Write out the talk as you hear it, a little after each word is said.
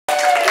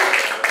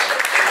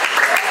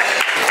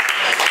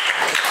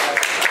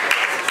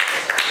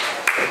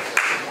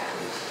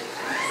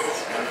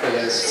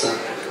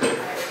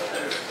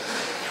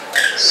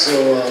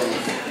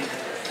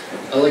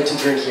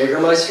drink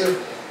Jägermeister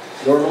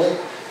normally.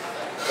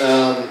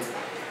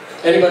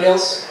 Anybody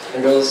else?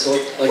 Anybody else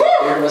like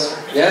Jägermeister?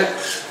 Yeah?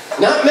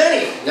 Not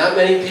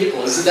many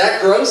people. Is it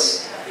that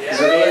gross? Is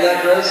it really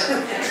that gross?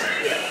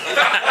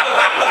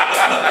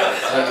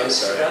 I'm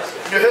sorry.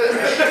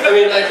 I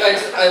mean,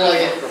 I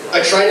like it.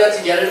 I try not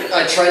to get it.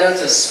 I try not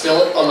to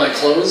spill it on my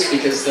clothes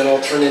because then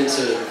I'll turn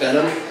into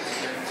Venom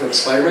from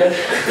Spider-Man.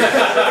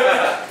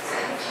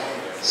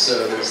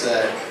 So there's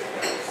that.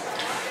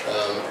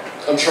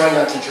 I'm trying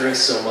not to drink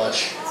so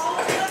much,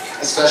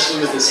 especially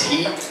with this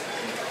heat.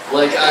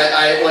 Like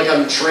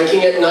I'm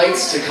drinking at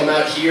nights to come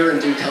out here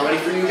and do comedy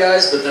for you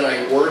guys, but then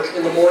I work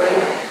in the morning,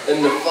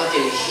 and the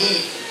fucking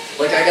heat.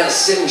 Like I gotta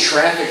sit in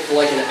traffic for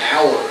like an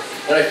hour,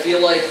 and I feel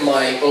like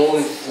my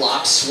own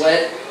flop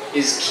sweat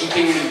is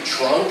keeping me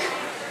drunk.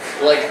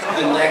 Like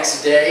the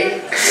next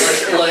day,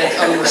 like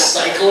I'm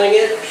recycling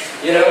it,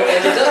 you know,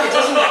 and it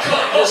doesn't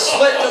the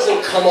sweat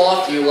doesn't come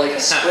off you like a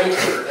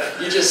sprinkler.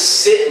 You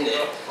just sit in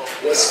it,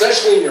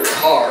 especially in your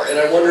car. And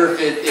I wonder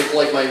if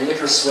like my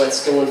liquor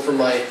sweat's going from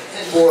my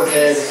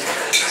forehead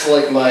to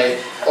like my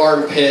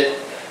armpit,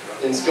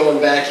 and it's going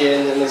back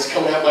in, and it's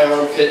coming out my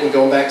armpit and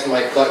going back to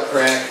my butt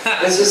crack.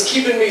 And it's just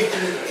keeping me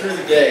through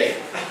the day.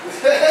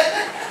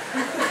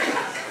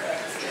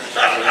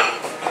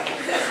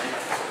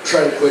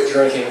 Trying to quit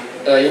drinking.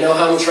 You know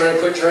how I'm trying to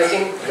quit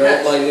drinking? You know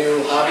what my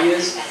new hobby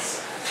is?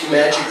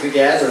 Magic the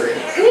Gathering.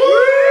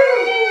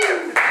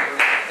 Woo!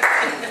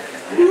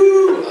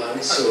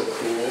 I'm so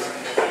cool.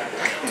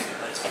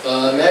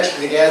 Magic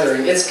the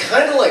Gathering. It's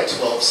kind of like the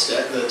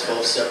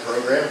 12-step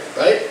program,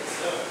 right?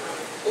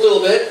 A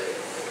little bit.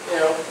 You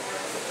know.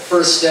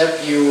 First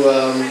step, you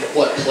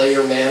play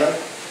your mana.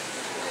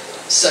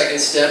 Second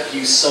step,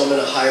 you summon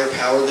a higher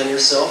power than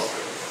yourself,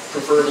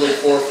 preferably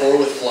 4/4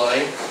 with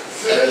flying.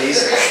 At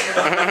least.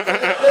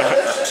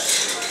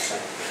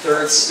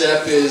 Third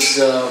step is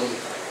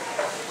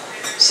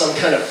some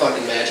kind of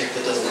fucking magic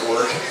that doesn't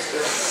work.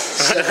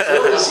 Step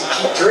 4 is you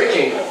keep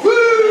drinking.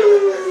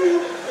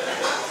 Woo!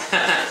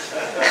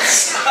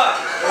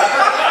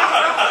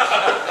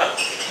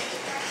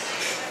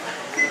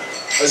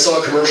 I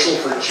saw a commercial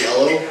for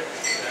Jell-O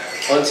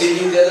on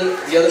TV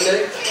the other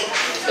day,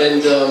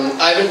 and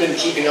I haven't been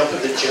keeping up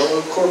with the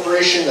Jell-O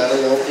Corporation. I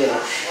don't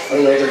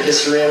know their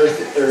history or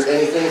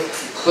anything.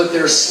 But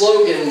their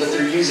slogan that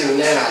they're using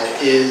now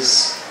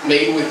is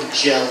made with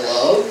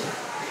Jell-O,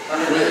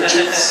 which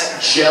is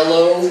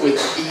Jell-O with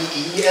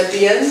E-E at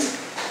the end.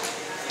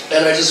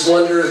 And I just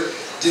wonder,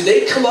 did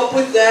they come up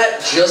with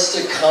that just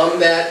to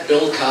combat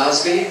Bill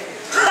Cosby?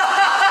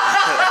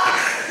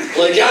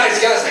 Like,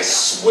 guys, I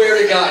swear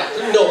to God,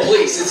 no,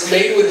 please, it's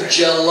made with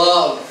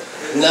Jell-O,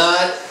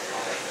 not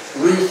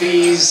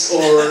roofies,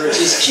 or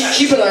just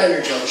keep an eye on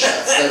your jump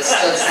shots.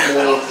 That's the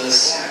moral of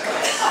this,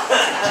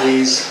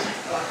 please.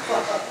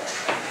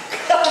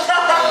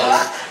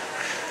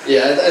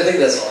 Yeah, I think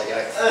that's all I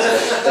got. So,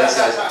 thanks,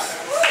 guys.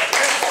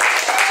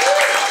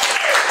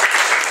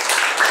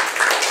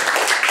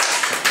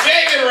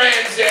 David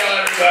Ransdale,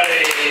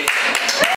 everybody!